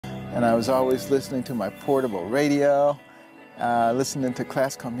And I was always listening to my portable radio, listening to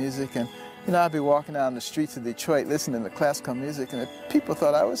classical music. And, you know, I'd be walking down the streets of Detroit listening to classical music, and people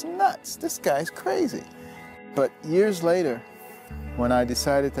thought I was nuts. This guy's crazy. But years later, when I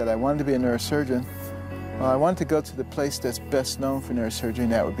decided that I wanted to be a neurosurgeon, well, I wanted to go to the place that's best known for neurosurgery,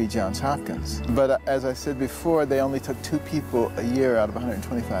 and that would be Johns Hopkins. But as I said before, they only took 2 people a year out of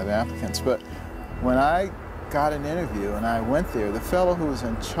 125 applicants. But when I got an interview and I went there, the fellow who was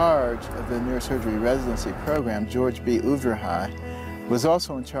in charge of the neurosurgery residency program, George B. Uverhai, was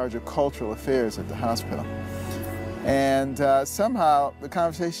also in charge of cultural affairs at the hospital. And somehow the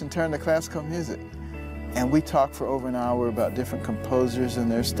conversation turned to classical music. And we talked for over an hour about different composers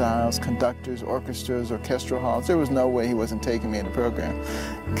and their styles, conductors, orchestras, orchestral halls. There was no way he wasn't taking me in the program,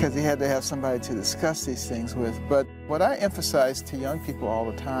 because he had to have somebody to discuss these things with. But what I emphasize to young people all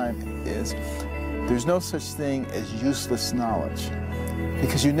the time is there's no such thing as useless knowledge,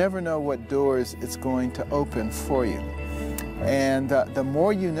 because you never know what doors it's going to open for you. And the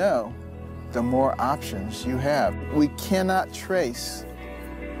more you know, the more options you have. We cannot trace,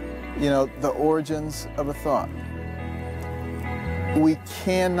 you know, the origins of a thought. We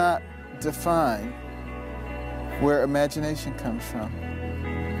cannot define where imagination comes from.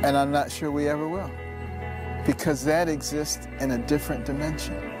 And I'm not sure we ever will, because that exists in a different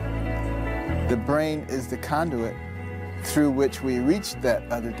dimension. The brain is the conduit through which we reach that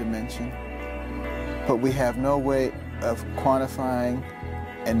other dimension, but we have no way of quantifying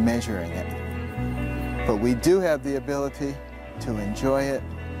and measuring it. But we do have the ability to enjoy it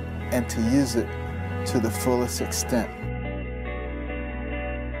and to use it to the fullest extent.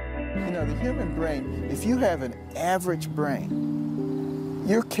 You know, the human brain, if you have an average brain,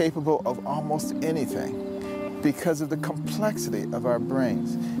 you're capable of almost anything because of the complexity of our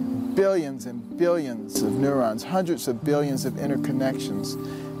brains. Billions and billions of neurons, hundreds of billions of interconnections.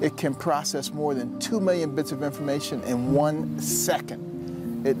 It can process more than 2 million bits of information in 1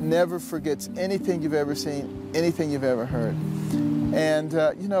 second. It never forgets anything you've ever seen, anything you've ever heard. And,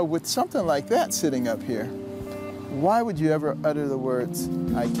 you know, with something like that sitting up here, why would you ever utter the words,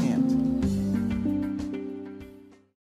 "I can't"?